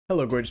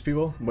Hello gorgeous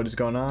people, what is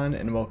going on,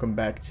 and welcome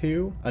back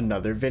to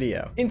another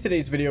video. In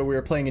today's video we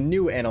are playing a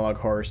new analog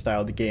horror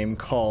styled game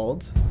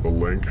called The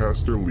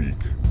Lancaster Leak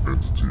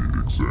Entity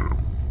Exam.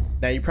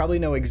 Now you probably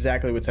know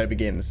exactly what type of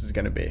game this is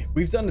going to be.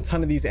 We've done a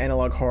ton of these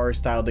analog horror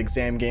styled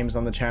exam games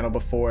on the channel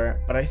before,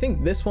 but I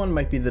think this one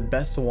might be the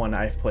best one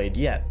I've played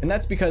yet. And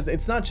that's because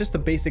it's not just a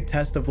basic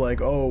test of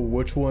like, oh,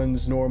 which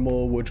one's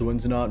normal, which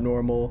one's not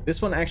normal.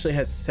 This one actually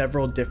has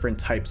several different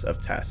types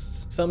of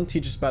tests. Some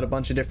teach us about a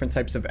bunch of different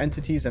types of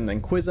entities and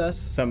then quiz us.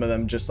 Some of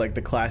them just like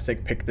the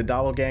classic pick the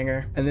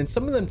doppelganger. And then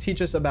some of them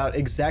teach us about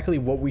exactly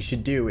what we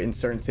should do in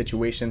certain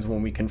situations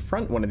when we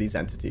confront one of these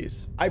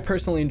entities. I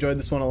personally enjoyed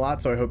this one a lot,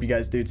 so I hope you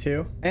guys do too.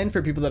 And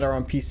for people that are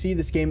on PC,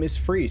 this game is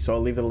free, so I'll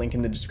leave the link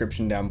in the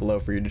description down below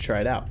for you to try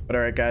it out. But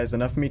alright guys,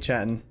 enough of me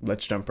chatting,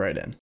 let's jump right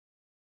in.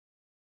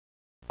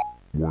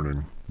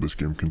 Warning, this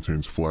game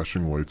contains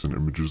flashing lights and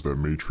images that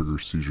may trigger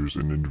seizures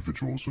in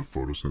individuals with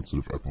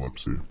photosensitive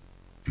epilepsy.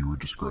 Viewer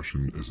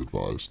discretion is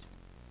advised.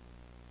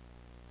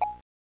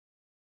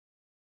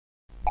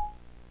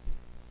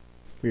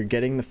 We're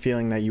getting the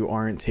feeling that you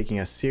aren't taking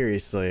us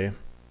seriously.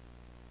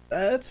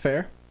 That's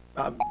fair.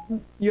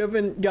 You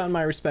haven't gotten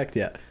my respect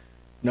yet.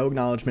 No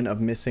acknowledgement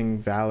of missing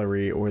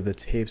Valerie or the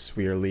tapes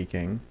we are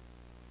leaking.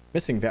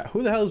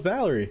 Who the hell is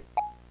Valerie?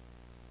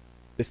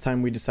 This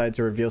time we decide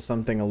to reveal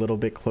something a little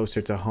bit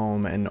closer to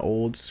home, an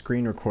old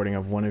screen recording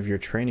of one of your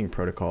training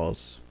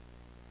protocols.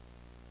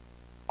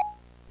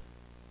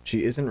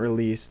 She isn't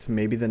released.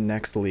 Maybe the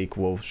next leak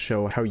will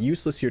show how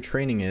useless your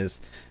training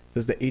is.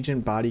 Does the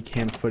agent body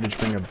cam footage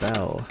ring a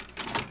bell?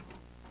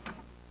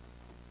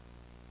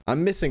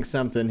 I'm missing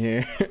something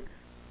here.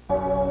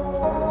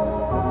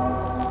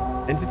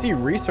 Entity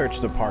Research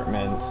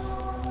Department.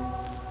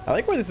 I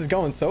like where this is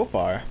going so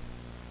far.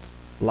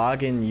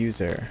 Login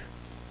user.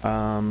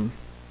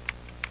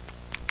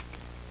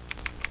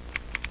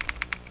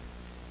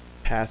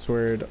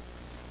 Password.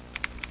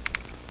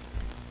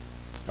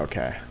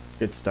 Okay,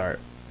 good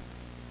start.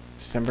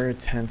 December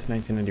 10th,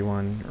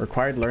 1991.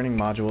 Required learning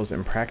modules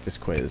and practice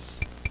quiz.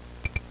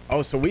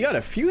 Oh, so we got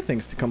a few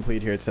things to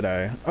complete here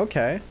today.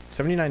 Okay,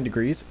 79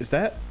 degrees. Is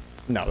that?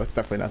 No, that's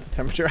definitely not the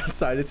temperature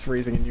outside. It's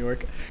freezing in New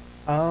York.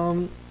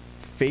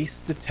 Face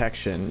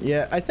detection.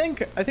 Yeah, I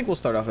think we'll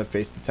start off at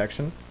face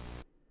detection.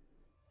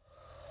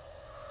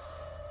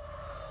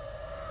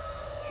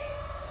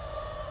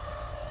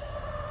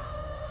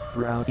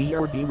 Throughout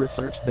ERD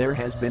research there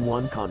has been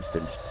one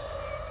constant.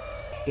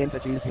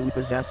 Entities who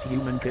possess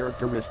human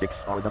characteristics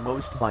are the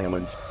most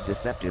violent,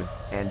 deceptive,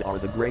 and are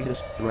the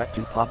greatest threat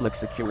to public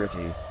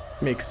security.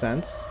 Makes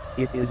sense.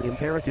 It is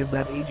imperative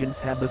that agents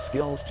have the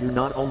skills to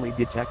not only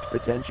detect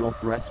potential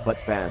threats but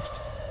fast.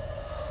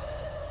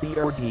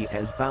 ERD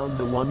has found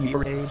the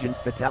one-year agent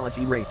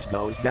fatality rate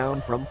goes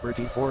down from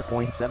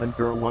 34.7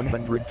 per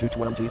 100 to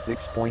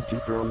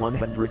 26.2 per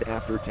 100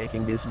 after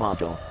taking this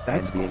module,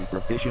 and being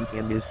proficient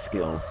in this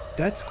skill.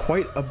 That's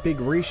quite a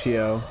big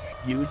ratio.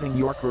 Using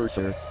your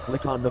cursor,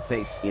 click on the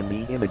face in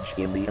the image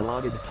in the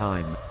allotted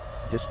time.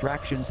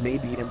 Distractions may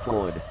be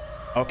employed.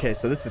 Okay,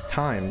 so this is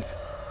timed.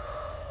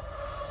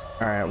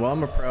 Alright, well,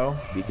 I'm a pro.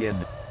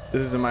 Begin.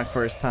 This isn't my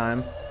first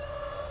time.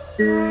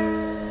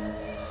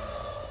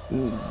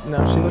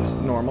 No, she looks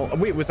normal. Oh,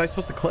 wait, was I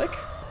supposed to click?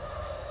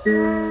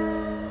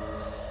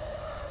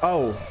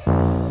 Oh.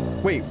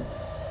 Wait.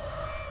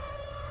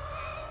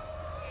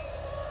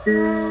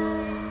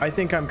 I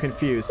think I'm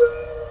confused.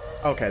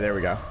 Okay, there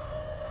we go.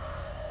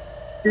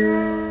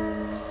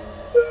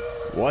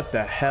 What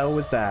the hell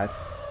was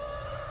that?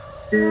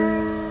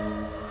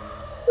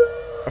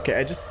 Okay,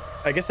 I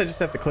guess I just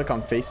have to click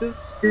on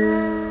faces?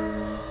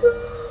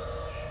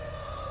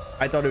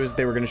 I thought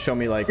they were gonna show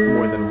me like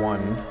more than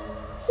one.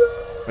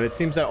 But it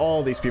seems that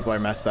all these people are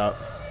messed up.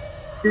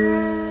 I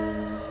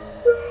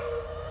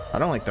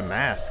don't like the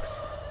masks.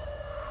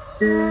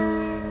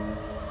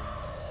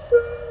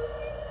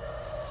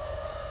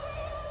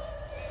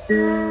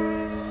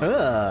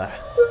 Ugh.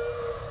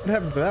 What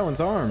happened to that one's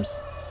arms?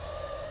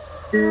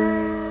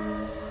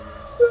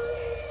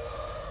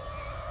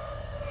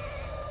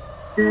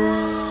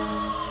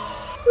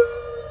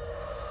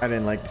 I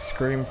didn't like the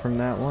scream from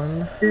that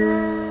one.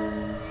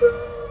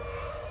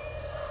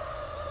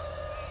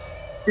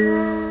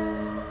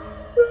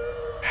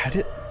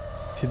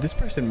 Did this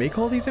person make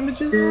all these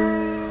images?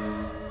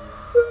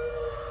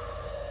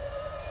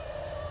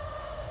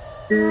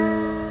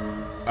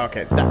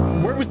 Okay,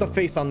 where was the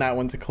face on that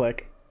one to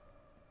click?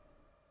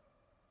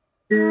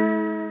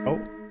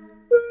 Oh,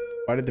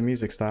 why did the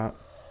music stop?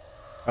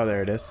 Oh,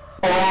 there it is.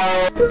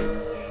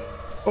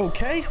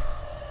 Okay.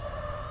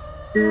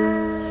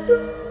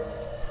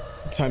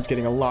 Time's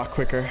getting a lot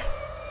quicker.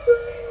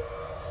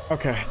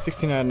 Okay,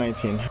 16 out of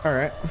 19. All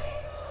right.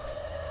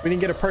 We didn't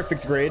get a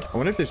perfect grade. I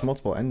wonder if there's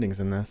multiple endings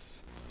in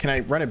this. Can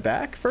I run it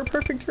back for a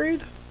perfect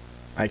grade?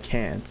 I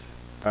can't.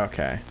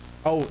 Okay.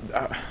 Oh,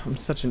 I'm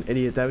such an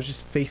idiot. That was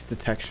just face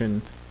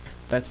detection.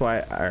 That's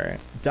why. All right.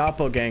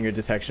 Doppelganger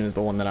detection is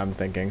the one that I'm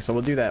thinking. So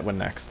we'll do that one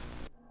next.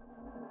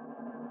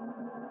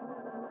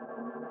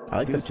 I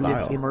like Due the to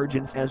style. its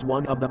emergence as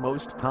one of the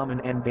most common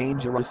and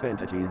dangerous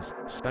entities,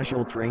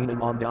 special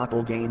training on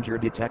doppelganger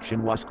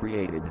detection was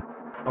created.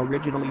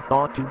 Originally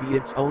thought to be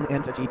its own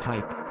entity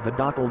type, the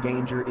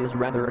doppelganger is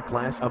rather a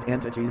class of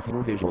entities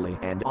who visually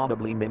and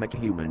audibly mimic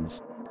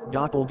humans.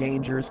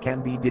 Doppelgangers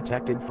can be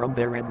detected from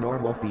their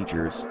abnormal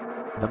features.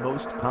 The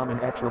most common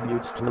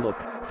attributes to look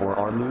for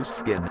are loose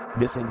skin,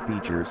 missing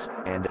features,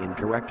 and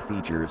incorrect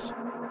features.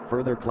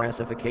 Further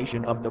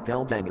classification of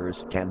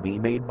doppelgangers can be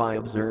made by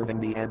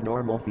observing the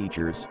abnormal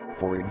features.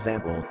 For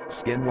example,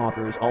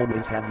 skinwalkers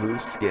always have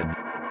loose skin.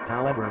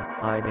 However,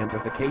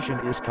 identification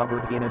is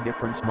covered in a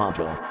different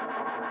module.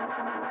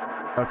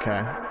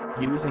 Okay.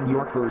 Using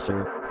your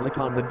cursor, click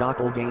on the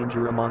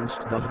doppelganger amongst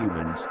the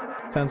humans.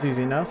 Sounds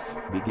easy enough.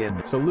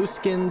 Begin. So loose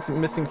skins,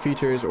 missing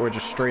features, or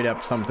just straight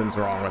up something's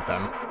wrong with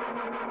them.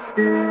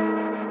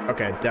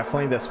 Okay,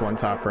 definitely this one,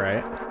 top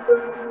right.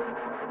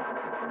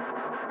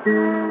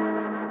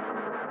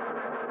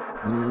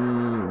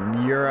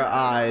 Your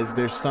eyes.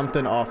 There's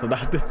something off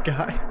about this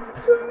guy.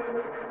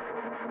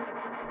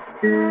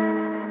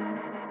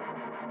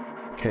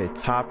 Okay,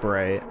 top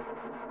right.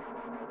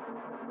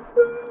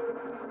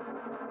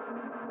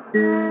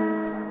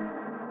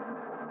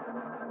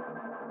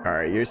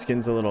 Alright, your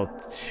skin's a little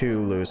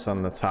too loose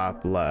on the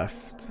top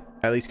left.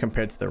 At least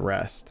compared to the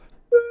rest.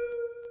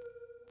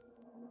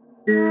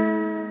 I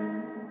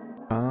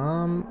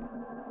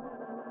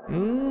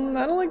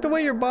don't like the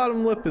way your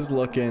bottom lip is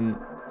looking.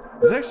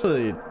 It's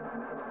actually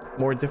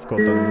more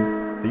difficult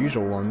than the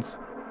usual ones.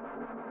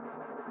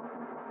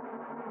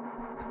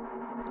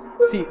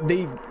 See,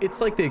 it's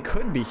like they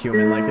could be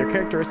human, like their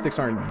characteristics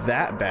aren't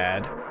that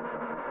bad.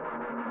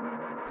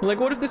 Like,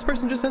 what if this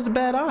person just has a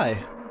bad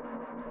eye?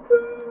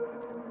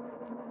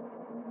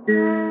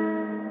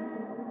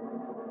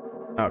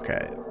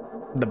 Okay.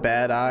 The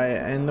bad eye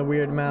and the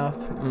weird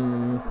mouth.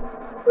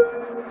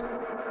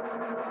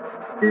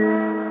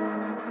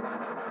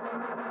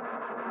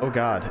 Oh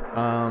god.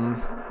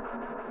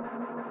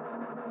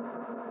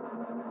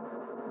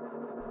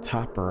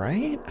 Top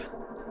right?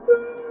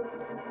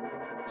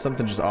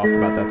 Something just off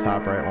about that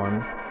top right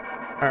one.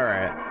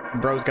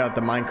 Alright. Bro's got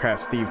the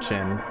Minecraft Steve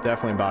chin.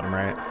 Definitely bottom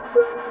right.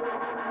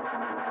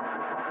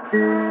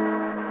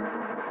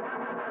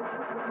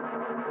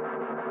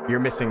 You're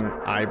missing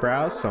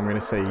eyebrows, so I'm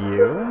gonna say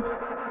you.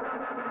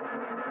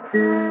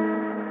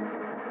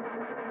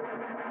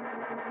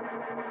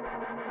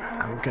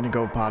 I'm gonna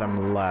go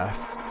bottom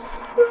left.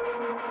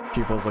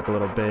 Pupils look a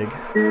little big.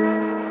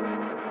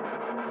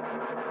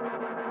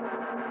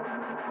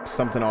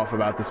 Something off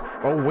about this.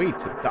 Oh wait,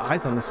 the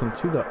eyes on this one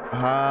too though.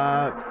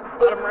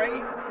 Bottom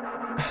right.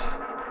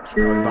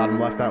 Should probably bottom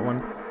left that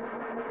one.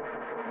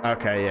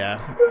 Okay, yeah.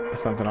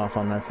 Something off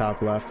on that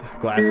top left.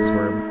 Glasses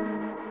were...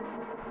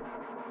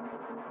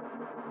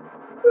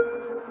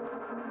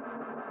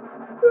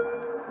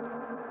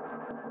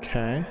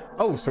 Okay.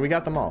 Oh, so we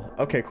got them all.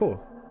 Okay,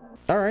 cool.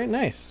 All right,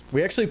 nice.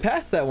 We actually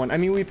passed that one. I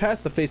mean, we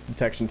passed the face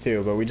detection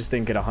too, but we just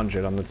didn't get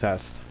 100 on the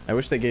test. I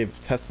wish they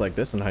gave tests like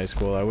this in high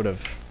school. I would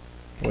have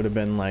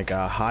been like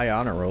a high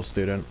honor roll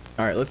student.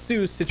 All right, let's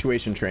do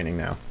situation training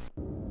now.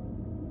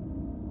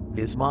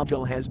 This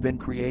module has been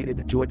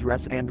created to address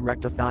and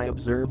rectify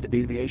observed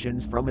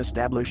deviations from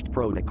established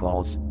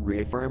protocols,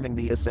 reaffirming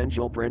the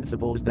essential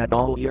principles that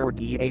all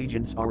ERD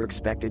agents are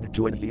expected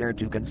to adhere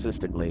to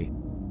consistently.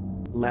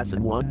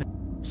 Lesson 1.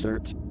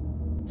 CERT.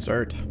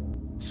 CERT.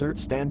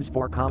 CERT stands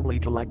for Calmly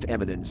Collect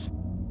Evidence,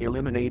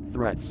 Eliminate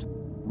Threats,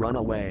 Run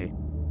Away,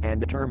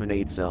 and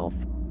Terminate Self.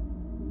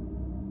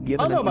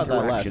 Given an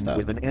interaction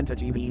with an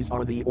entity, these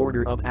are the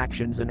order of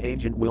actions an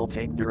agent will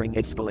take during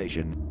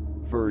escalation.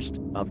 First,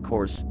 of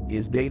course,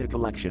 is data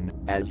collection,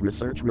 as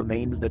research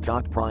remains the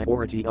top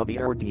priority of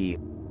ERD.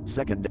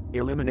 Second,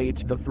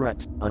 eliminate the threat,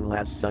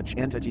 unless such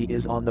entity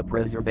is on the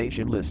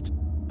preservation list.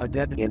 A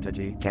dead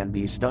entity can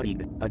be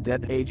studied, a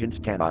dead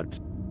agent cannot.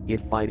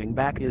 If fighting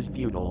back is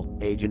futile,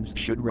 agents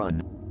should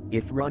run.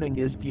 If running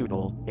is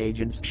futile,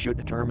 agents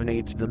should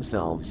terminate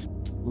themselves.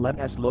 Let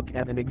us look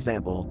at an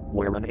example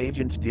where an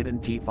agent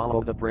didn't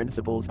follow the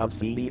principles of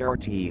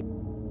CERT.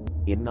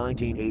 In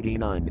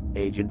 1989,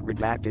 Agent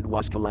Redacted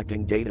was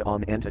collecting data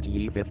on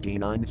Entity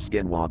E59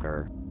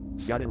 Skinwalker.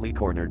 Suddenly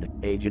cornered,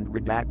 Agent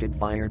Redacted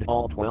fired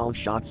all 12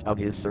 shots of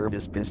his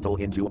service pistol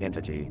into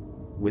Entity.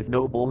 With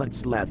no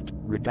bullets left,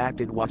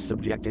 Redacted was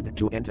subjected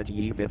to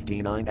Entity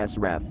E59's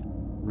wrath.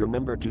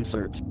 Remember to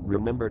CERT,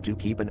 remember to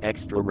keep an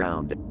extra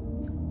round.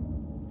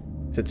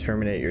 To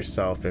terminate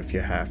yourself if you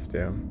have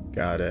to.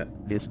 Got it.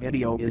 This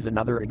video is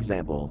another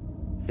example.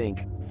 Think,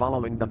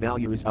 following the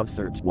values of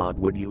CERT, what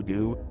would you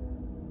do?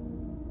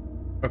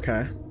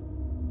 Okay.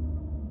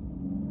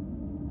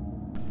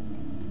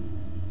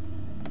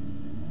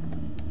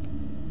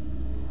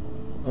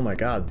 Oh my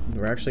god,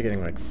 we're actually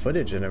getting like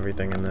footage and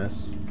everything in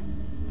this.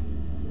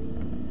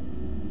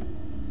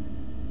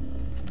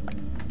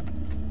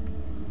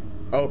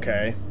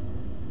 Okay.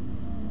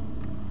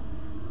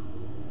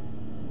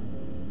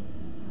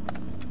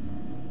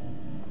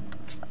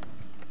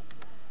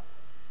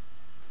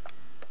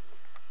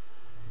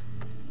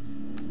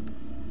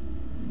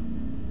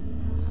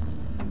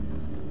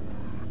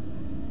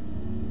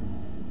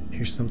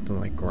 hear something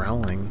like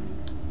growling.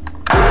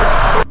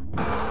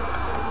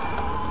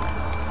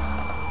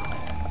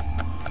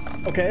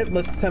 Okay,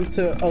 let's attempt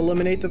to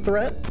eliminate the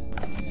threat.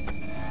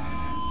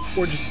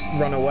 Or just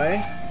run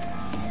away.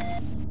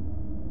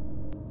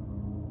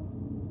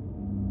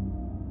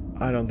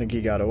 I don't think he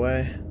got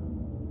away.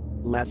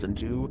 Lesson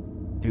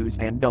 2. Do's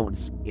and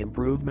don'ts.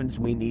 Improvements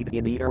we need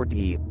in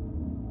ERD.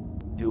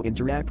 To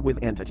interact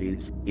with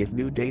entities, if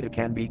new data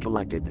can be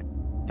collected.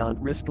 Don't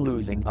risk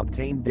losing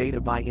obtained data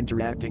by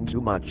interacting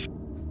too much.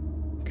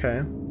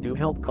 Okay. To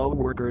help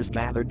co-workers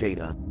gather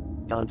data.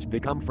 Don't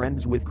become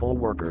friends with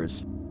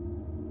co-workers.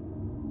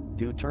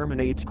 To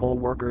terminate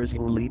co-workers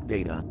who leak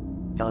data.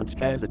 Don't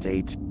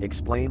hesitate,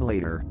 explain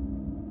later.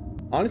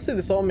 Honestly,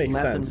 this all makes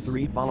Lesson sense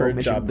 3. Follow for a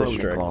mission job this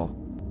strict. protocol.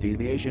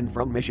 Deviation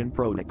from mission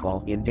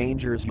protocol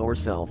endangers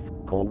yourself,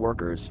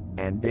 co-workers,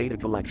 and data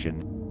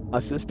collection.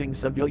 Assisting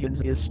civilians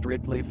is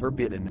strictly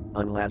forbidden,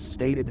 unless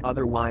stated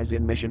otherwise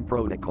in mission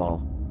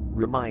protocol.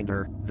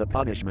 Reminder, the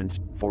punishment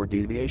for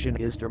deviation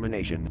is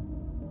termination.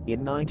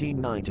 In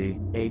 1990,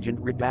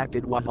 Agent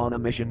Redacted was on a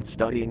mission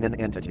studying an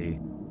entity.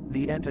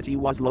 The entity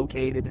was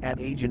located at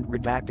Agent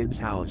Redacted's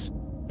house.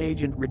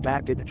 Agent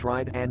Redacted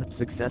tried and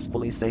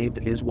successfully saved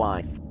his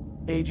wife.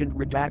 Agent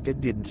Redacted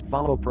didn't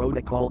follow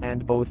protocol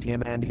and both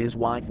him and his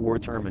wife were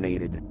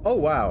terminated. Oh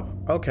wow,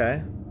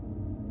 okay.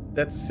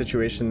 That's a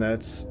situation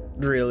that's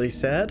really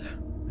sad.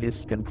 This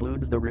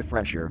concludes the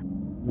refresher.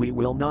 We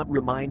will not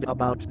remind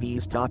about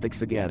these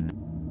topics again.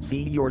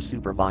 See your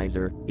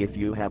supervisor if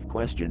you have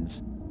questions.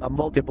 A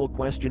multiple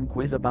question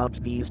quiz about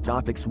these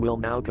topics will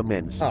now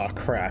commence. Oh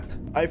crap.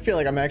 I feel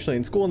like I'm actually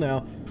in school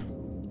now.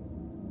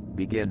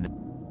 Begin.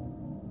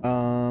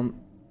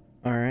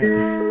 Alright.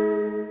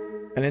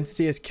 An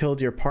entity has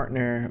killed your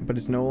partner, but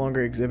is no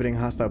longer exhibiting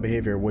hostile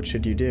behavior. What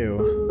should you do?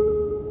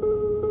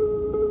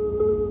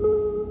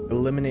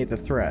 Eliminate the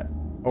threat.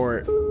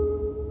 Or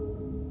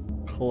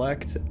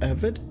collect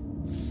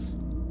evidence?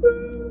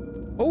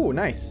 Oh,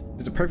 nice.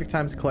 It's a perfect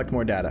time to collect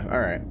more data.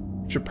 Alright.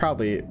 Should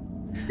probably...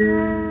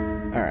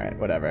 Alright,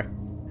 whatever.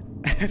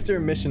 After a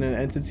mission, an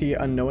entity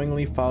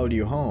unknowingly followed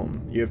you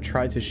home. You have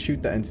tried to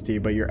shoot the entity,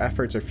 but your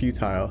efforts are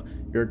futile.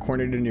 You're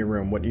cornered in your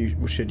room. What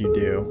should you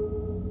do?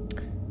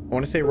 I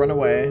want to say run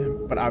away,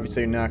 but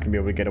obviously you're not going to be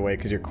able to get away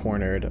because you're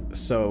cornered.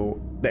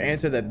 So the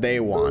answer that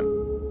they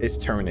want is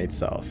terminate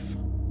self.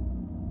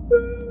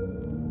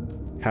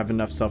 Have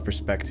enough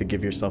self-respect to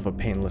give yourself a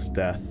painless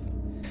death.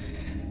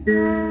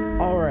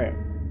 Alright.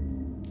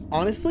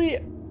 Honestly,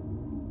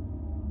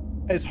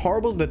 as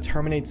horrible as the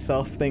terminate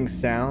self thing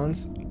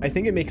sounds, I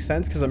think it makes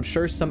sense because I'm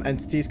sure some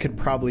entities could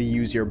probably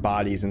use your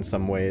bodies in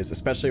some ways,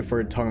 especially if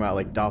we're talking about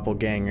like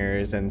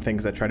doppelgangers and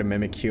things that try to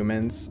mimic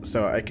humans.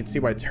 So I could see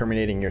why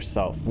terminating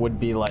yourself would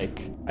be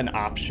like an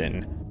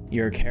option.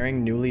 You're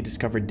carrying newly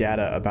discovered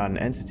data about an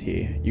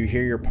entity. You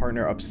hear your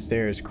partner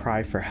upstairs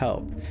cry for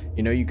help.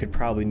 You know you could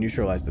probably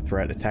neutralize the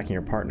threat attacking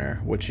your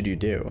partner. What should you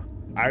do?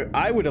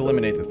 I would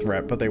eliminate the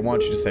threat, but they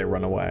want you to say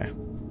run away.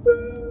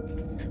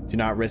 Do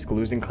not risk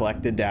losing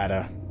collected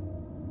data.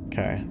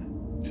 Okay.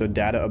 So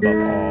data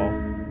above all.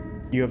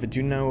 You have a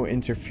do no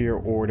interfere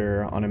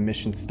order on a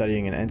mission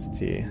studying an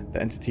entity.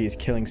 The entity is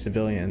killing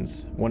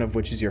civilians, one of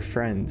which is your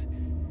friend.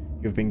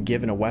 You have been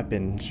given a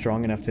weapon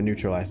strong enough to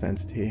neutralize the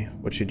entity.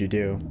 What should you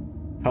do?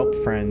 Help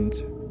friend.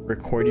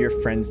 Record your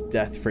friend's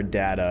death for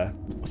data.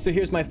 So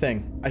here's my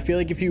thing. I feel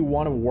like if you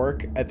want to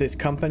work at this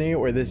company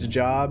or this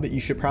job, you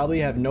should probably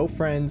have no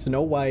friends,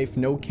 no wife,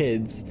 no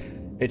kids.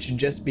 It should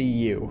just be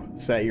you,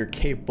 so that you're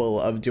capable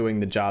of doing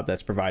the job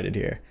that's provided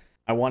here.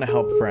 I want to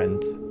help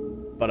friend,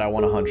 but I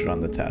want 100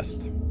 on the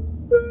test.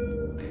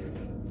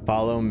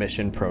 Follow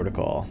mission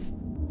protocol.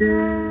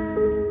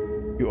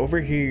 You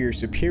overhear your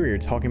superior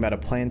talking about a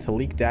plan to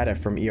leak data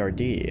from ERD.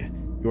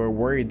 You are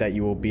worried that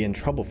you will be in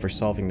trouble for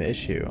solving the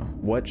issue.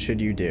 What should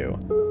you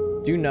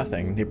do? Do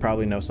nothing. They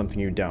probably know something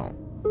you don't.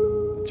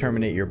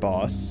 Terminate your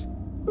boss.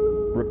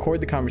 Record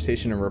the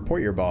conversation and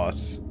report your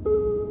boss.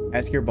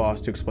 Ask your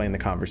boss to explain the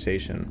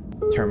conversation.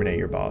 Terminate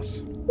your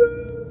boss.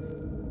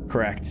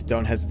 Correct.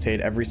 Don't hesitate.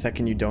 Every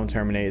second you don't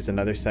terminate is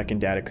another second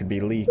data could be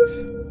leaked.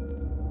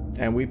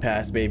 And we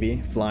pass,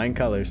 baby. Flying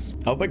colors.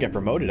 I hope I get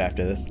promoted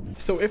after this.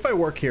 So if I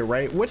work here,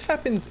 right, what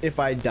happens if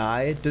I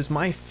die? Does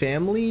my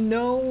family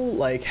know?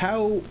 Like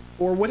how,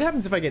 or what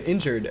happens if I get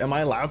injured? Am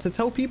I allowed to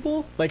tell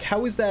people? Like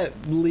how is that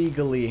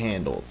legally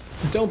handled?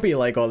 Don't be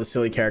like all the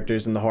silly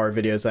characters in the horror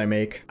videos I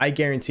make. I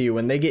guarantee you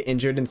when they get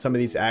injured in some of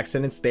these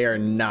accidents, they are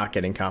not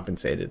getting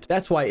compensated.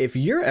 That's why if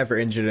you're ever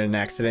injured in an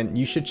accident,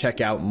 you should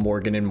check out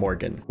Morgan &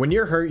 Morgan. When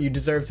you're hurt, you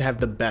deserve to have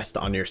the best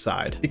on your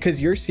side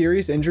because your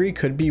serious injury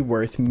could be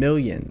worth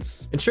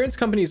millions. Insurance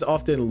companies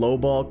often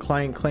lowball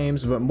client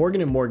claims, but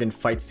Morgan & Morgan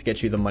fights to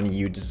get you the money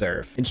you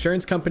deserve.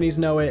 Insurance companies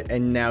know it,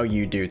 and now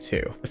you do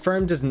too. The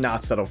firm does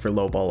not settle for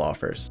lowball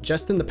offers.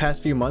 Just in the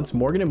past few months,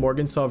 Morgan &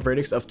 Morgan saw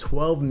verdicts of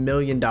 $12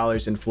 million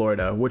in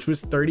Florida, which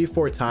was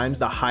 34 times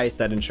the highest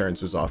that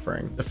insurance was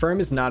offering. The firm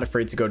is not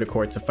afraid to go to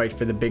court to fight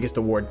for the biggest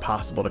award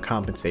possible to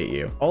compensate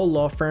you. All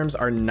law firms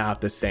are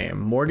not the same.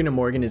 Morgan &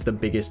 Morgan is the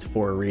biggest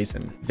for a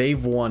reason.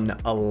 They've won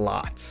a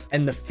lot,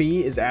 and the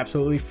fee is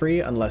absolutely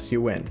free unless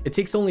you win. It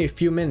takes only a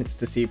few minutes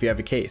to see if you have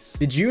a case.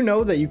 Did you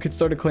know that you could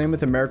start a claim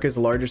with America's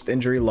largest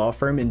injury law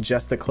firm in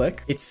just a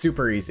click? It's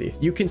super easy.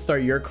 You can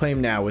start your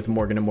claim now with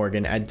Morgan &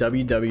 Morgan at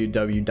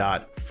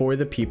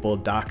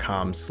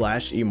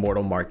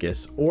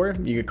www.forthepeople.com/EmortalMarcus, or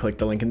you can click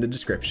the link in the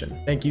description.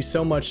 Thank you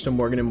so much to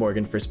Morgan &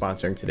 Morgan for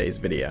sponsoring today's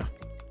video.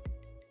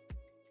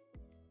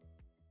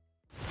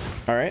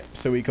 All right,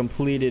 so we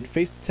completed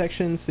face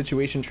detection,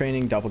 situation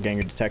training,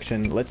 doppelganger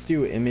detection. Let's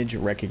do image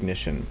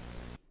recognition.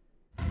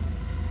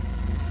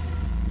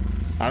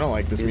 I don't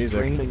like this music.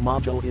 Training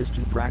module is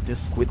to practice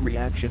quick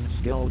reaction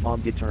skills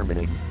on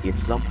determining if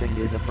something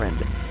is a friend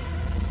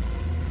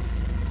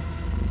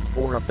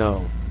or a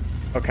foe.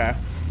 Okay.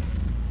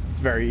 It's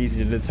very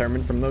easy to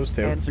determine from those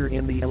two. Answer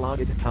in the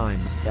allotted time,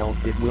 else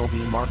it will be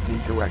marked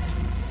incorrect.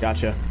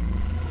 Gotcha.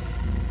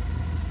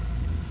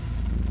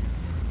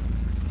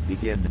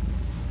 Begin.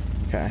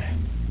 Okay.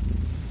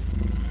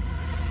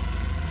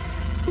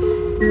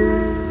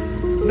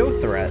 No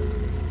threat.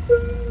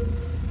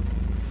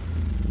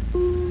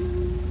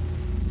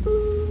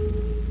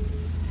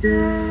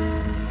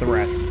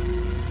 Threat.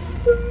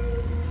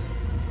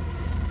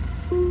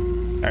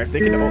 Alright, if they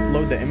can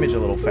load the image a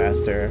little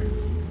faster,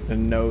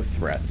 then no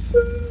threats.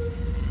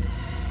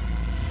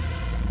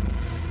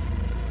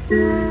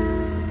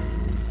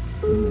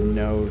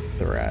 No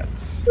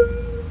threats.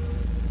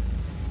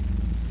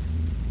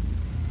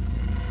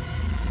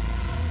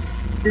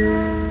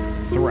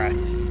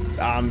 Threat.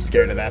 I'm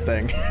scared of that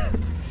thing.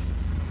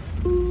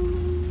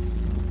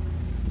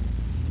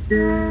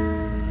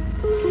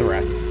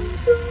 Threat.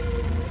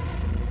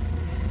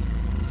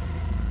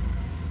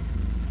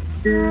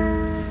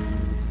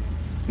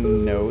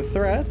 No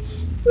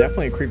threats?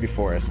 Definitely a creepy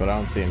forest, but I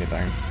don't see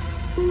anything.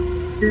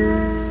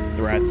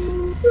 Threats.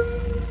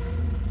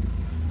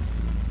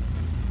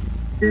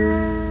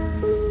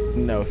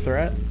 No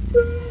threat.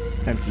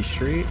 Empty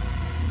street.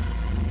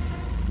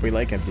 We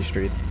like empty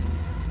streets.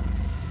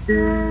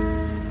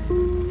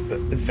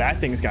 That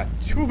thing's got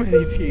too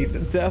many teeth.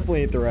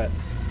 Definitely a threat.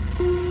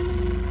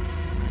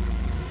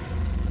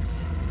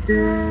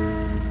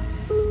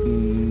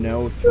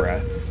 No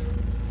threats.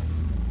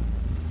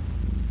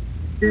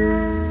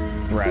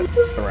 Threat,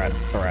 threat,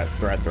 threat,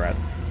 threat, threat.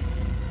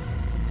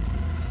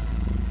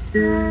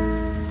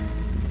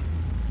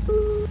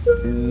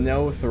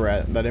 No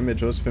threat. That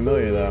image was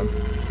familiar though.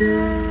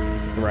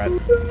 Threat.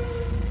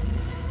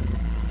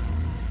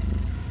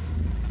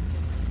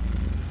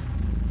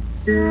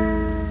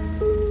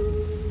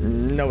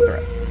 No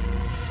threat.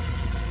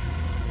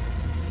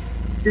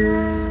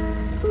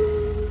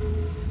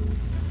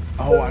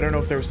 Oh, I don't know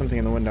if there was something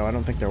in the window. I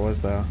don't think there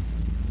was though.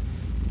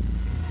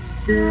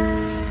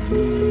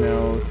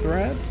 No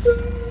threats.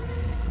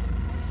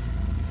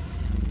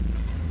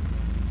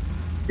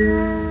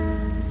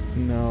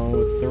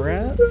 No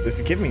threat. This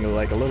is giving me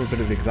like a little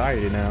bit of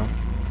anxiety now.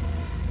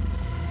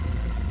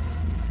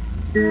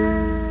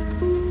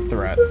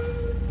 Threat.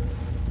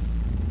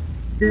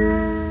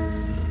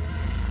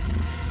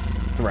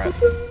 Threat.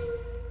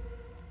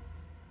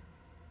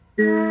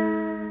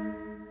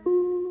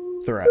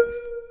 Threat.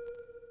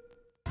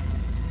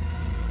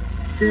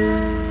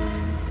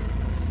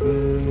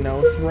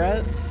 No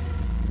threat?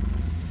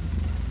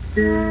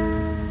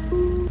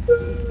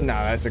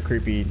 Nah, that's a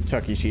creepy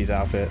Chuck E. Cheese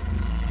outfit.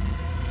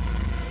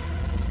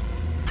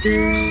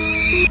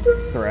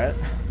 Threat?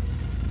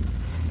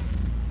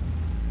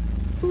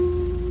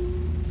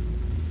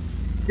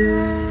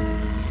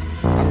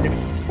 I'm gonna...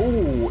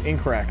 Ooh,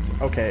 incorrect.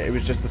 Okay, it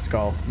was just a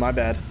skull. My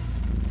bad.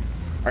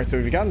 Alright, so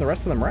we've gotten the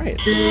rest of them right.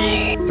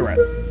 Threat.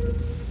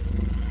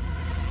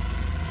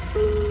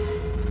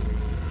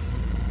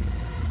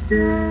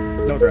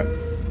 No threat.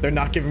 They're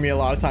not giving me a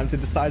lot of time to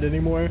decide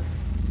anymore.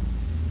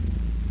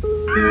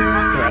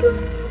 Threat.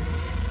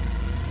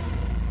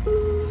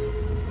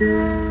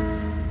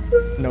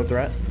 No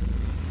threat.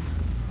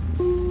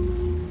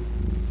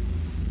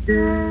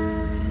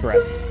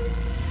 Threat.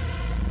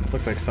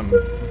 Looked like some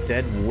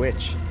dead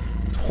witch.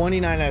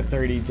 29 out of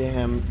 30,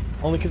 damn.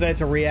 Only because I had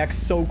to react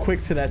so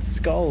quick to that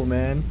skull,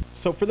 man.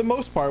 So for the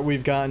most part,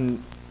 we've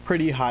gotten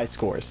pretty high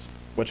scores,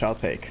 which I'll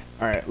take.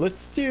 All right,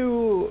 let's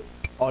do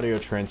audio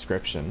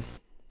transcription.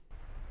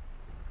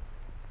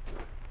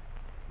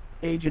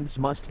 Agents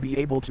must be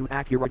able to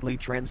accurately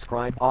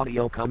transcribe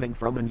audio coming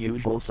from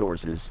unusual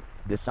sources.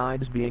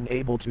 Besides being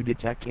able to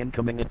detect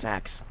incoming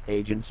attacks,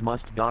 agents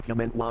must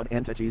document what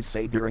entities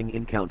say during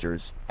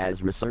encounters,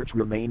 as research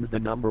remains the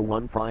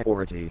 #1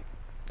 priority.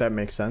 That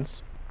makes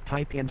sense.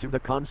 Type into the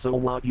console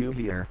what you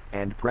hear,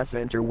 and press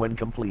enter when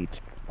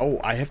complete. Oh,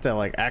 I have to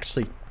like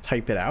actually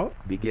type it out?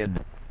 Begin.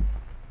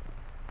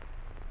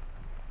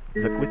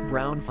 The quick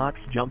brown fox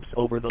jumps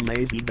over the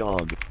lazy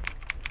dog.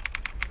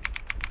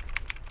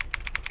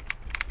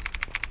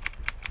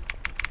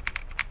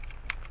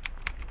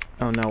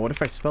 Oh no, what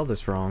if I spell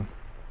this wrong?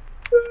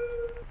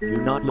 Do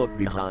not look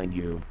behind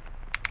you.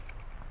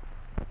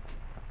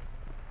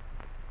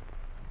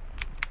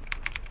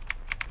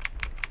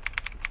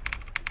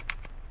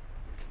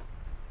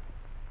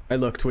 I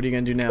looked. What are you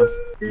gonna do now?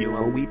 You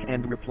are weak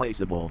and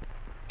replaceable.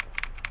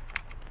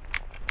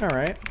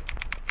 Alright.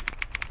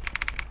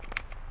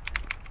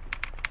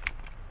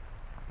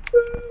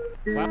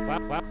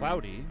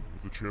 Cloudy.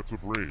 With a chance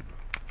of rain.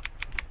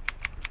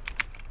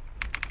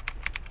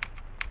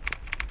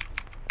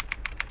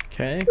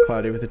 Okay,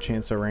 cloudy with a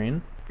chance of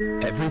rain.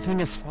 Everything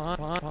is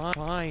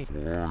fine.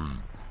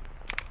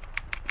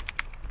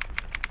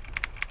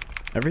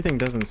 Everything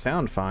doesn't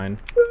sound fine.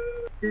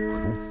 I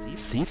don't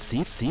See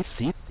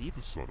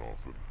the sun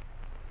often.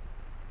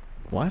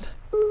 What?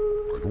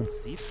 I don't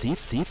see the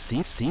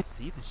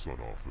sun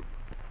often.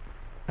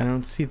 I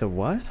don't see the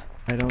what?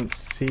 I don't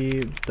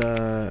see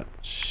the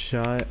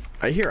shut...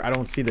 I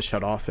don't see the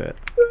shut off it.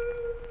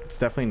 It's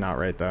definitely not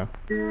right though.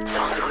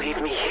 Don't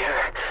leave me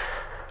here.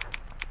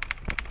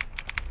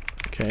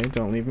 Okay,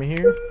 don't leave me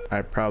here.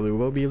 I probably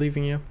will be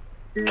leaving you.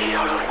 Get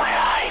out of my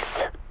eyes.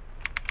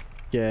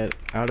 Get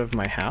out of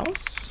my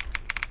house?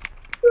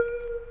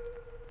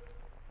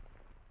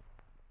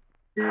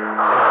 You're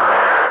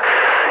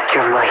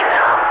mine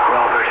now.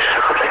 Robert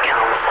shook up to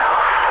kill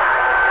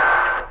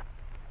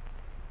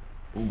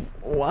himself.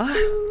 What?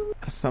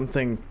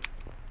 Something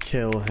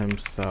kill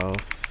himself.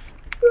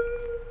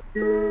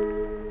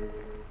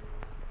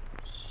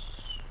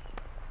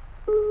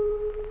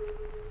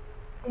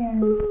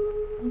 They're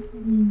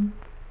listening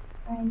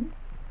right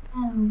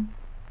now.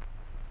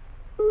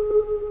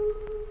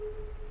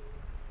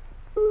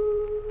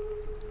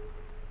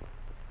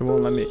 It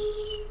won't let me.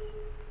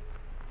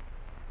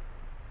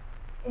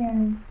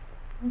 They're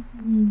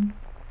listening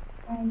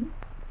right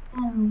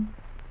now.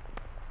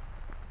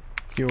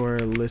 You're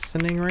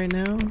listening right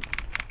now?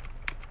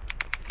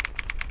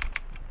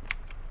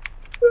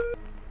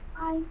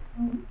 Why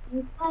don't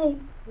you play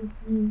with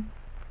me?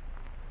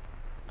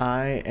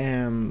 I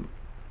am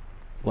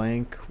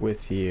blank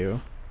with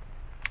you.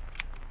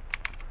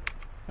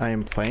 I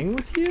am playing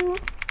with you?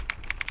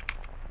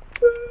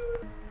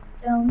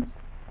 Don't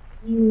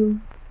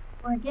you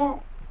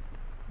forget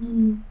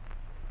me.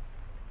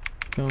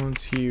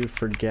 Don't you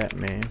forget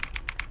me.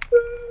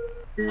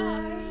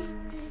 I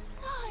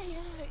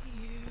desire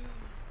you.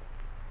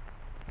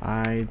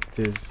 I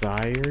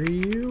desire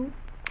you?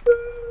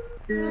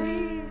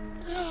 Please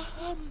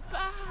come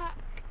back.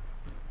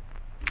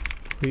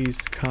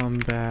 Please come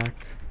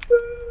back.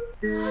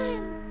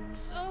 I'm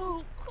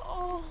so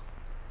cold.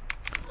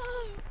 So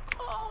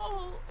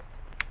cold.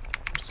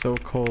 So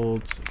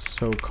cold,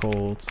 so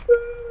cold.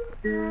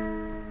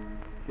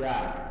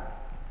 Jack,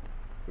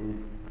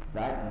 is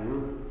that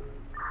you?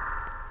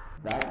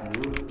 That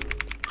you?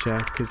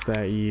 Jack, is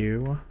that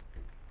you?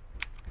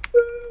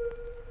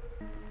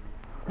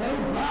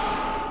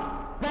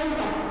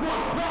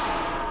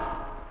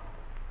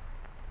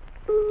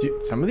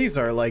 Dude, some of these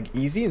are like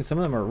easy and some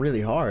of them are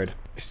really hard.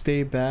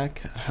 Stay back,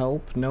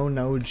 help,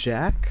 no,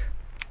 Jack.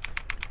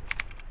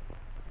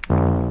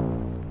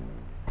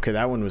 Okay,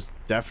 that one was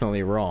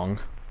definitely wrong.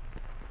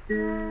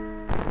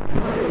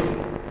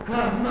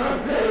 Have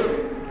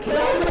mercy!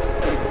 Kill me!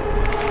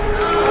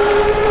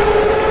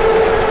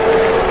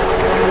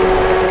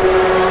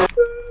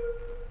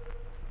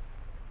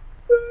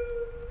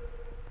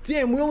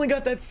 Damn, we only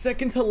got that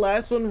second to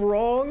last one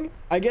wrong.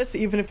 I guess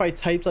even if I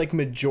typed like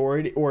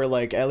majority or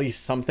like at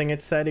least something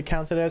it said, it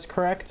counted as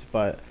correct.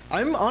 But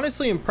I'm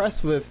honestly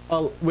impressed with a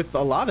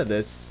lot of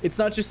this. It's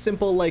not just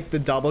simple like the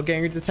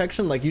doppelganger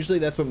detection. Like usually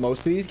that's what most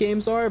of these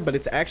games are, but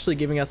it's actually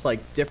giving us like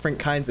different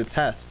kinds of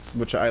tests,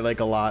 which I like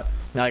a lot.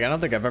 Like I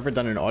don't think I've ever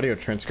done an audio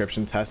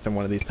transcription test in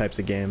one of these types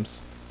of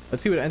games.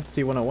 Let's see what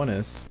Entity 101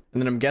 is.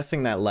 And then I'm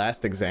guessing that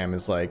last exam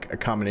is like a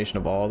combination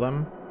of all of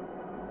them.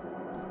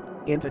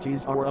 Entities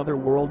are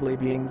otherworldly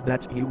beings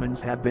that humans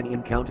have been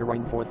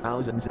encountering for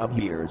thousands of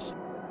years.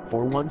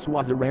 For once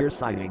was a rare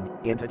sighting,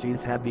 entities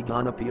have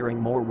begun appearing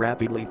more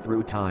rapidly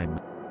through time.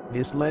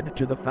 This led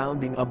to the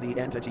founding of the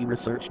Entity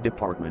Research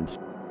Department.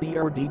 The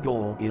ERD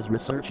goal is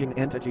researching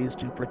entities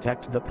to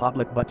protect the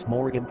public, but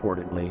more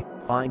importantly,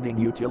 finding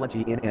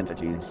utility in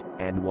entities,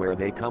 and where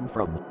they come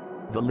from.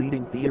 The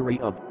leading theory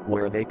of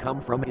where they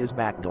come from is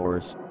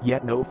backdoors,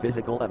 yet no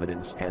physical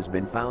evidence has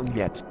been found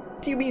yet.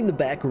 Do you mean the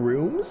back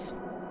rooms?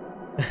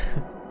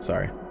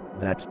 Sorry.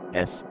 That's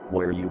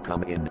where you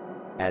come in.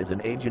 As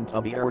an agent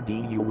of ERD,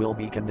 you will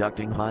be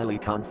conducting highly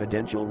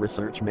confidential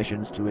research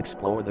missions to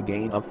explore the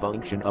gain of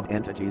function of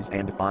entities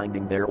and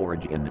finding their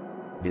origin.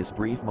 This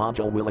brief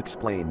module will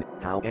explain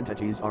how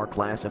entities are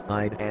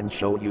classified and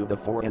show you the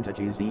 4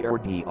 entities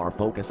ERD are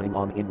focusing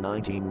on in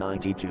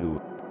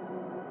 1992.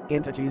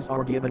 Entities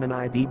are given an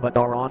ID but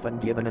are often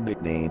given a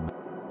nickname.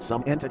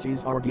 Some entities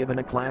are given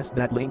a class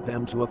that link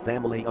them to a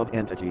family of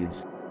entities.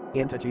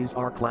 Entities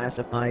are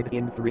classified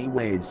in 3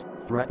 ways: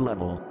 threat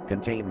level,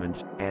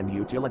 containment, and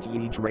utility,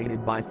 each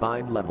rated by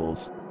 5 levels.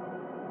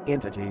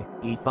 Entity,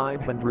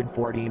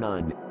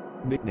 E549.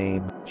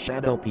 Nickname,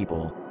 Shadow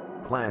People.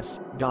 Class,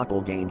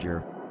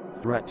 Doppelganger.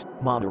 Threat,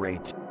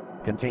 moderate.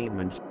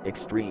 Containment,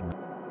 extreme.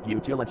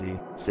 Utility,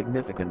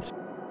 significant.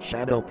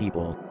 Shadow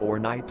people, or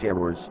night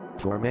terrors,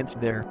 torment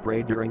their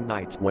prey during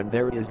night when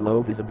there is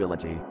low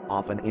visibility,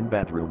 often in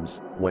bedrooms,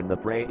 when the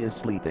prey is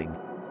sleeping.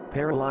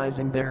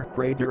 Paralyzing their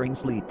prey during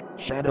sleep,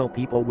 shadow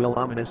people will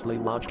ominously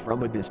watch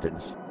from a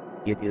distance.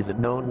 It isn't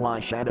known why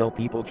shadow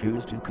people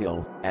choose to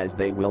kill, as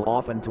they will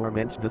often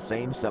torment the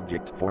same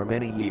subject for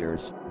many years,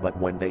 but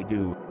when they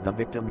do, the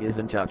victim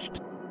isn't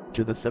touched.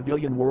 To the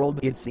civilian world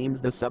it seems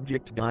the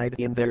subject died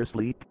in their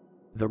sleep.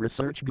 The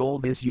research goal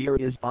this year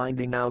is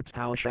finding out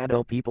how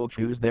shadow people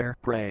choose their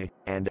prey,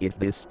 and if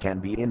this can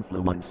be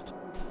influenced.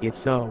 If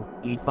so,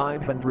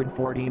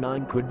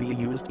 E549 could be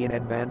used in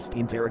advanced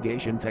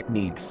interrogation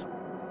techniques.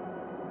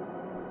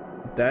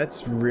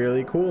 That's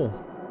really cool.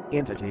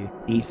 Entity,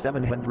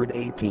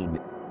 E718.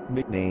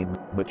 Nickname,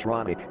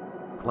 Matronic.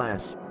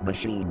 Class,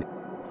 Machine.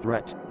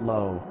 Threat,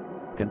 Low.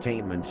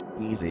 Containment,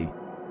 Easy.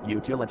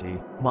 Utility,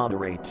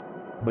 Moderate.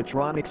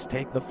 Matronics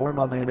take the form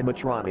of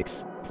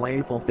animatronics,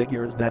 playful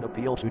figures that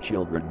appeal to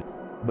children.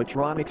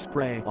 Matronics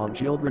prey on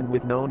children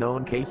with no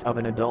known case of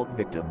an adult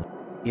victim.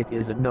 It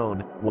isn't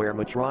known where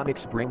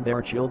Matronics bring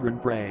their children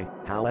prey,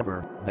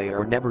 however, they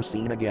are never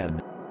seen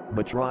again.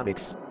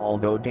 Matronics,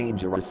 although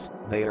dangerous,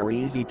 they are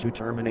easy to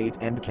terminate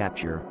and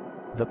capture.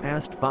 The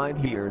past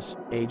 5 years,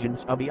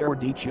 agents of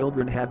ERD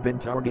children have been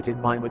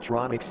targeted by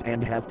Matronics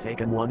and have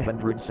taken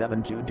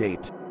 107 to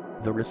date.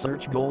 The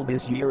research goal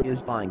this year is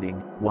finding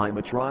why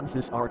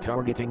Matronics are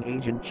targeting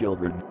agent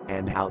children,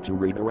 and how to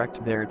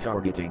redirect their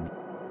targeting.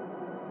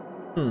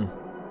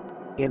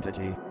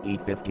 Entity,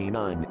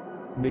 E59.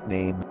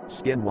 Nickname,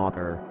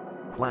 Skinwalker.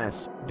 Class,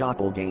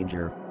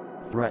 Doppelganger.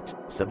 Threat,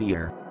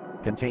 Severe.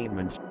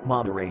 Containment,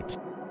 Moderate.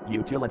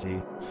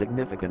 Utility,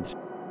 Significant.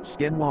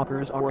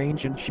 Skinwalkers are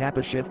ancient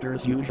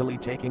shapeshifters usually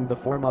taking the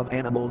form of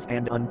animals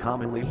and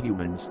uncommonly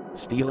humans,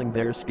 stealing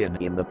their skin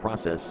in the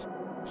process.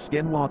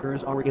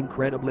 Skinwalkers are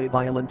incredibly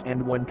violent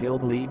and when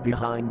killed leave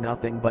behind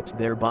nothing but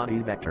their body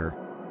vector.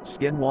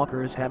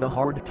 Skinwalkers have a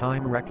hard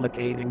time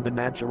replicating the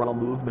natural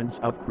movements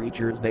of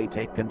creatures they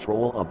take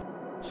control of.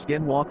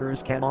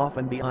 Skinwalkers can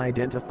often be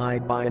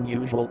identified by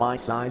unusual eye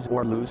size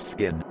or loose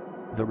skin.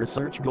 The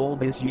research goal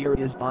this year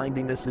is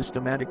finding a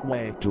systematic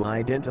way to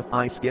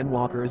identify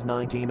skinwalkers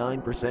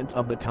 99%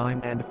 of the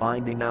time and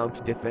finding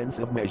out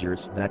defensive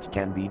measures that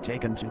can be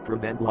taken to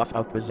prevent loss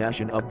of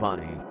possession of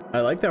body.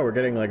 I like that we're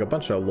getting like a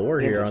bunch of lore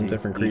here on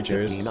different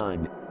creatures.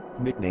 E59.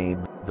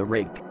 Nickname, the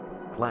Rake.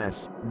 Class,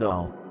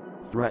 Null.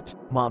 Threat,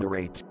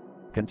 Moderate.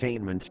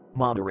 Containment,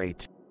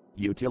 Moderate.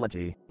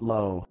 Utility,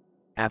 Low.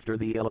 After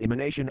the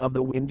elimination of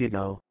the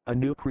Wendigo, a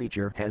new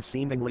creature has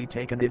seemingly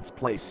taken its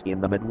place in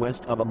the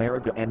Midwest of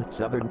America and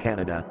southern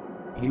Canada.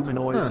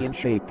 Humanoid in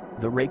shape,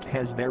 the Rake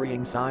has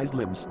varying sized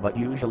limbs but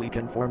usually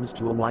conforms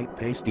to a white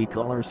pasty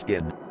color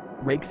skin.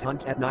 Rakes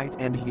hunt at night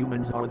and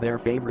humans are their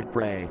favorite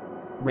prey.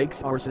 Rakes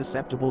are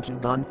susceptible to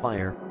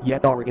gunfire,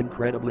 yet are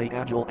incredibly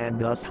agile and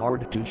thus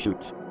hard to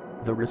shoot.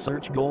 The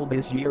research goal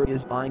this year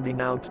is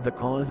finding out the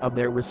cause of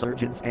their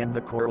resurgence and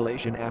the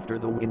correlation after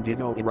the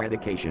Wendigo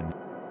eradication.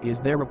 Is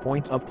there a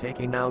point of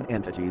taking out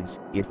entities,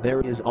 if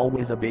there is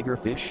always a bigger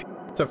fish?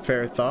 It's a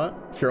fair thought,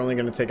 if you're only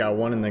going to take out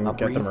one and then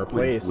get them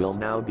replaced. Will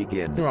now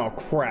begin. Oh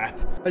crap,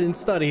 I didn't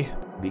study.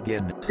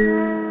 Begin.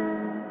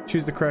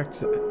 Choose the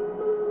correct...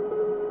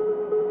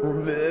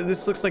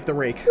 This looks like the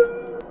Rake.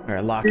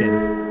 Alright, lock in.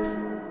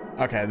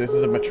 Okay, this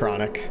is a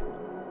Matronic.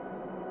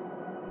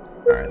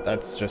 Alright,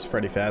 that's just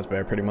Freddy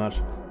Fazbear, pretty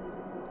much.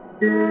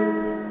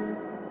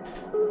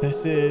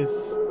 This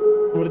is...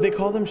 What do they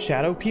call them?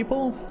 Shadow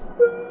people?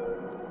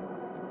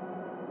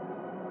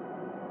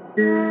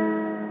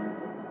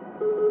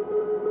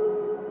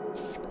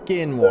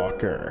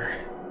 Skinwalker.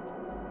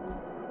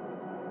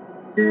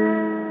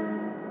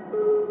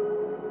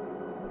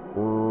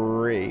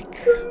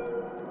 Rake.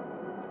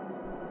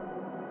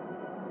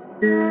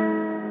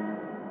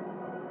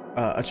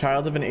 A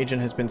child of an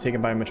agent has been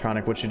taken by a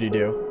Matronic. What should you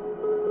do?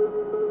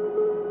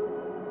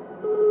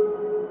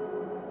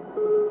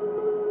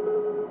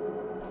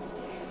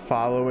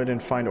 Follow it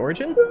and find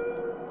origin?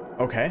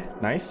 Okay,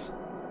 nice.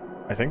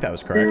 I think that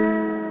was correct.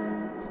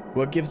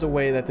 What gives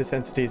away that this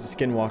entity is a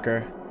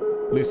skinwalker?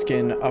 Loose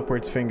skin,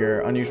 upwards finger,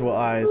 unusual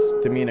eyes,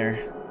 demeanor.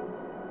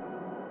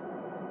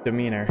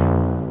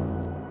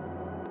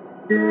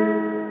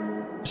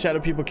 Shadow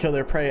people kill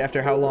their prey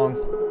after how long?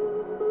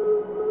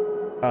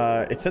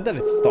 It said that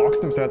it stalks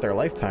them throughout their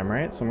lifetime,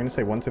 right? So I'm gonna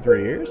say 1 to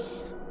 3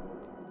 years.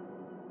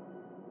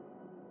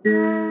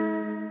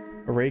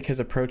 A Rake has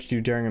approached you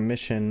during a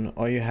mission.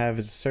 All you have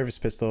is a service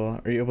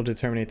pistol. Are you able to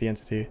terminate the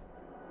entity?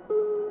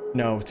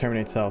 No,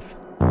 terminate self.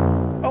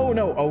 Oh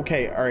no,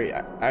 okay,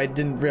 alright. I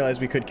didn't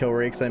realize we could kill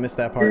Rakes. I missed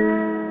that part.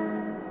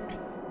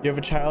 You have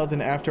a child,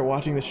 and after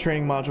watching this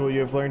training module, you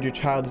have learned your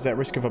child is at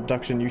risk of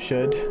abduction. You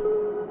should...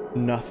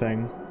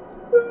 Nothing.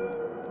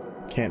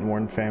 Can't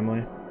warn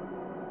family.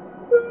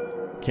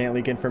 Can't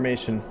leak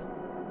information.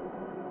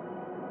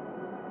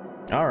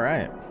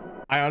 Alright.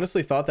 I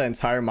honestly thought that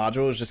entire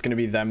module was just going to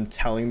be them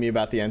telling me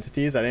about the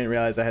entities. I didn't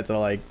realize I had to,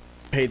 like,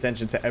 pay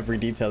attention to every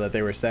detail that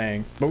they were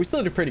saying. But we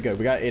still did pretty good.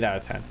 We got 8 out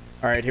of 10.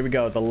 All right, here we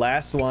go. The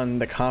last one,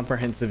 the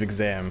comprehensive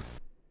exam.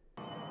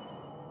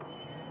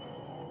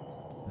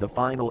 The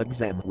final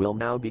exam will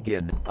now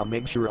begin, a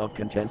mixture of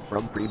content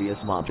from previous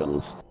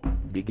modules.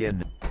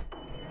 Begin.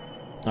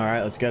 All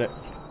right, let's get it.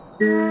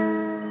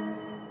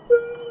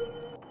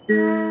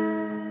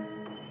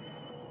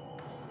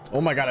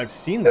 Oh my god, I've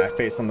seen that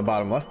face on the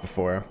bottom left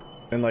before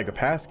in like a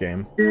past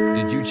game.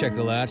 Did you check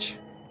the latch?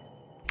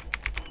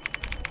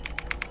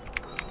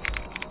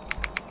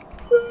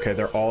 Okay,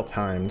 they're all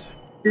timed.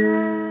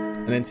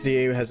 An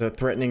entity has a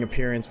threatening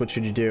appearance. What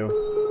should you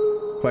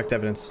do? Collect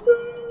evidence.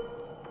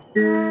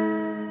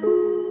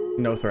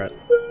 No threat.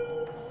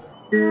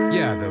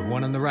 Yeah, the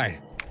one on the right,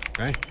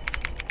 right?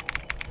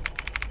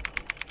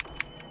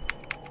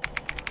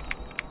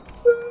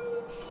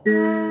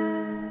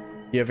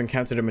 You have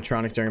encountered a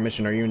Matronic during a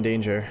mission. Are you in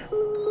danger?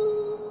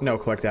 No,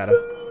 collect data.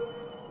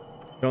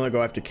 You only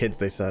go after kids,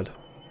 they said.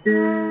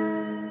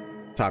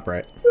 Top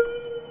right.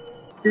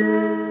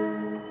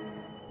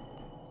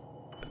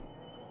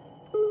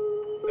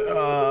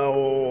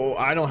 Oh,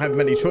 I don't have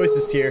many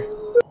choices here.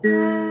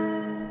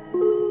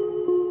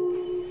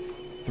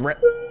 Threat.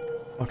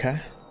 Okay.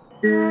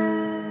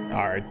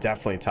 Alright,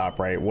 definitely top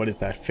right. What is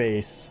that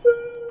face?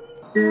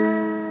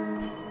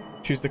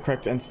 Choose the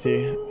correct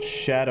entity.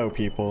 Shadow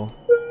people.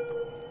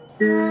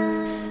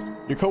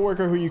 Your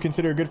coworker who you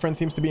consider a good friend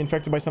seems to be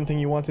infected by something.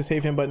 You want to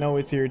save him, but no,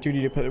 it's your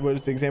duty to put. What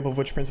is the example of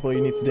which principle you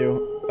need to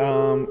do?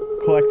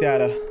 Collect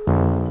data.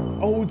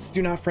 Oh, it's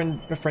do not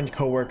befriend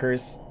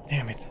coworkers.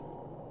 Damn it.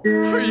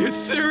 Are you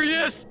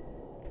serious?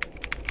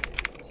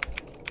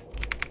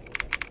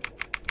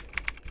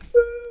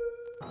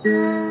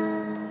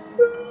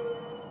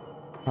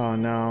 Oh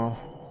no.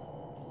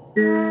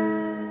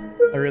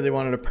 I really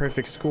wanted a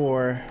perfect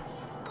score.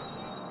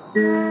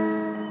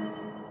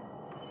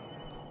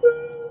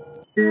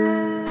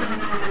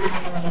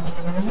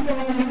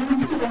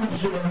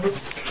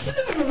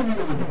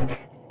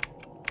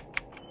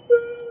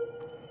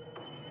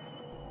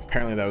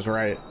 Apparently that was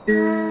right.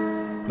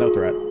 No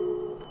threat.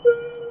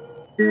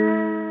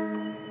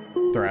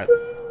 Threat.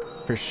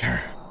 For sure.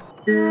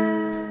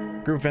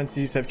 Group of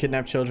entities have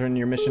kidnapped children.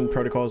 Your mission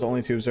protocol is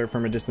only to observe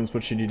from a distance.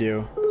 What should you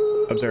do?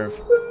 Observe.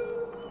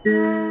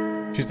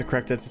 Choose the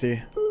correct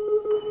entity.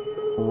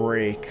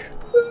 Rake.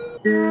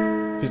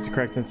 Choose the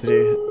correct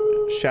entity.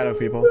 Shadow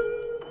people.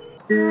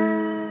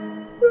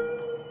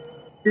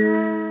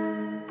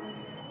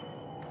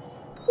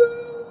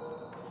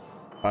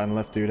 Bottom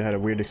left dude had a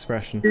weird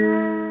expression.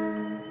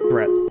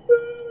 Threat.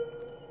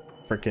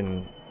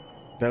 Frickin'.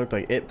 That looked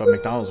like it, but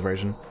McDonald's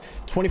version.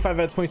 25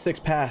 out of 26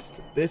 passed.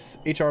 This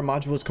HR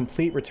module is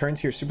complete. Return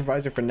to your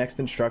supervisor for next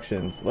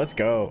instructions. Let's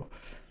go.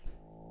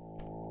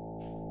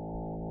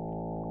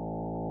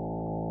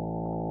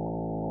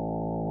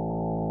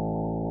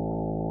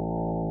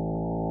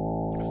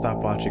 Stop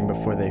watching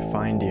before they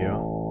find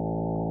you.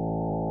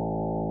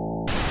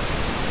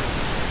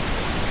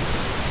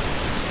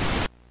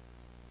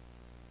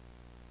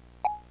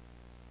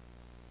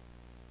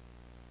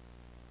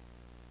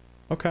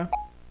 Okay.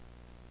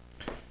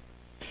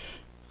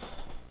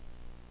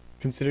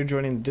 Consider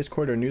joining the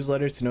Discord or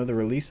newsletter to know the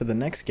release of the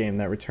next game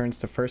that returns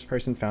to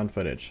first-person found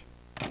footage.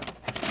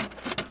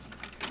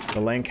 The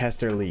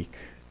Lancaster leak,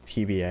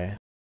 TBA.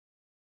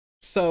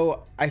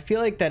 So I feel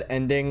like that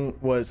ending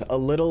was a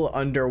little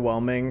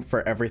underwhelming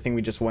for everything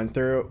we just went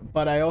through,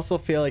 but I also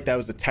feel like that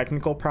was a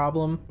technical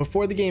problem.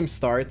 Before the game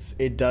starts,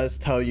 it does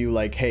tell you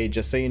like, hey,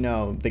 just so you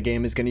know, the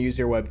game is going to use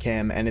your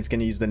webcam and it's going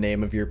to use the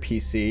name of your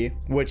PC,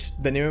 which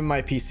the name of my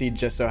PC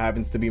just so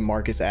happens to be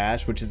Marcus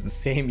Ash, which is the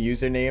same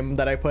username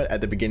that I put at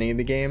the beginning of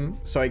the game.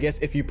 So I guess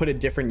if you put a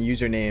different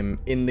username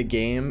in the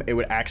game, it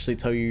would actually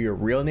tell you your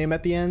real name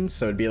at the end,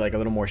 so it'd be like a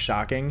little more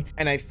shocking.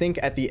 And I think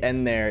at the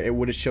end there, it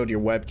would have showed your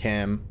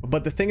webcam.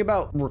 But the thing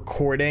about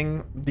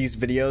recording these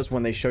videos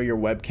when they show your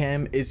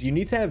webcam is you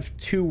need to have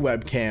 2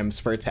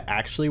 webcams for it to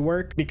actually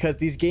work, because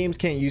these games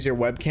can't use your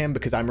webcam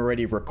because I'm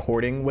already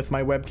recording with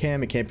my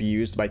webcam. It can't be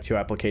used by 2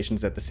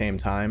 applications at the same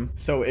time.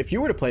 So if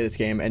you were to play this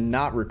game and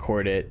not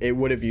record it, it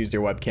would have used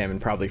your webcam and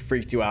probably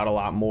freaked you out a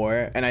lot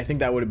more. And I think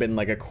that would have been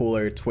like a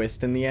cooler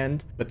twist in the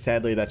end, but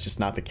sadly that's just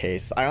not the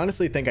case. I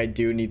honestly think I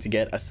do need to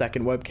get a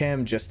second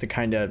webcam just to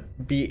kind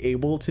of be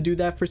able to do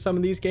that for some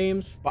of these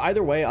games. But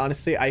either way,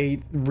 honestly,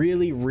 I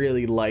really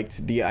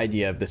liked the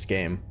idea of this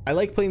game. I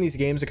like playing these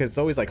games because it's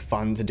always like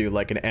fun to do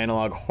like an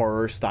analog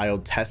horror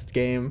styled test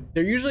game.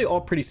 They're usually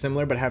all pretty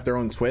similar but have their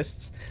own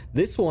twists.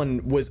 This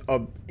one was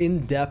a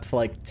in-depth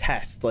like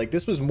test. Like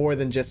this was more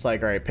than just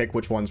like, all right, pick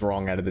which one's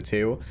wrong out of the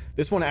 2.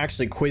 This one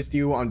actually quizzed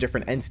you on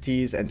different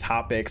entities and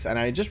topics, and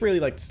I just really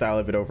like the style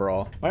of it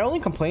overall. My only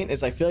complaint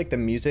is I feel like the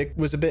music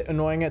was a bit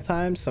annoying at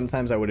times.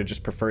 Sometimes I would have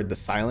just preferred the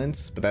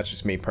silence, but that's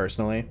just me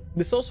personally.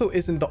 This also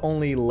isn't the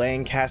only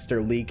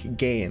Lancaster leak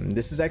game.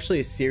 This is actually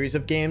a series series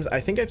of games.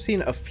 I think I've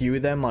seen a few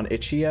of them on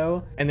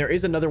itch.io, and there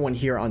is another one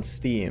here on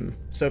Steam.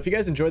 So if you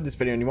guys enjoyed this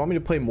video and you want me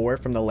to play more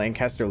from the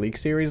Lancaster Leak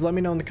series, let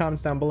me know in the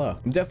comments down below.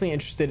 I'm definitely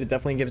interested. It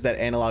definitely gives that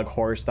analog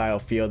horror style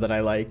feel that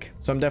I like,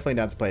 so I'm definitely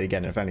down to play it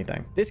again if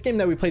anything. This game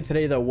that we played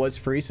today though was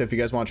free, so if you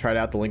guys want to try it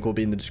out, the link will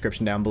be in the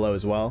description down below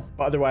as well.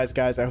 But otherwise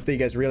guys, I hope that you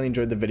guys really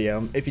enjoyed the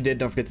video. If you did,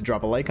 don't forget to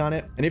drop a like on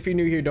it, and if you're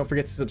new here, don't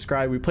forget to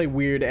subscribe. We play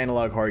weird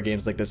analog horror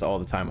games like this all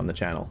the time on the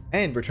channel,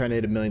 and we're trying to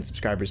hit 1 million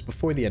subscribers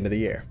before the end of the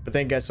year. But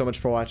thank you guys so much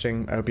for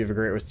watching. I hope you have a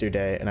great rest of your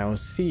day, and I will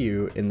see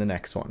you in the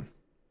next one.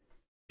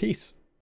 Peace.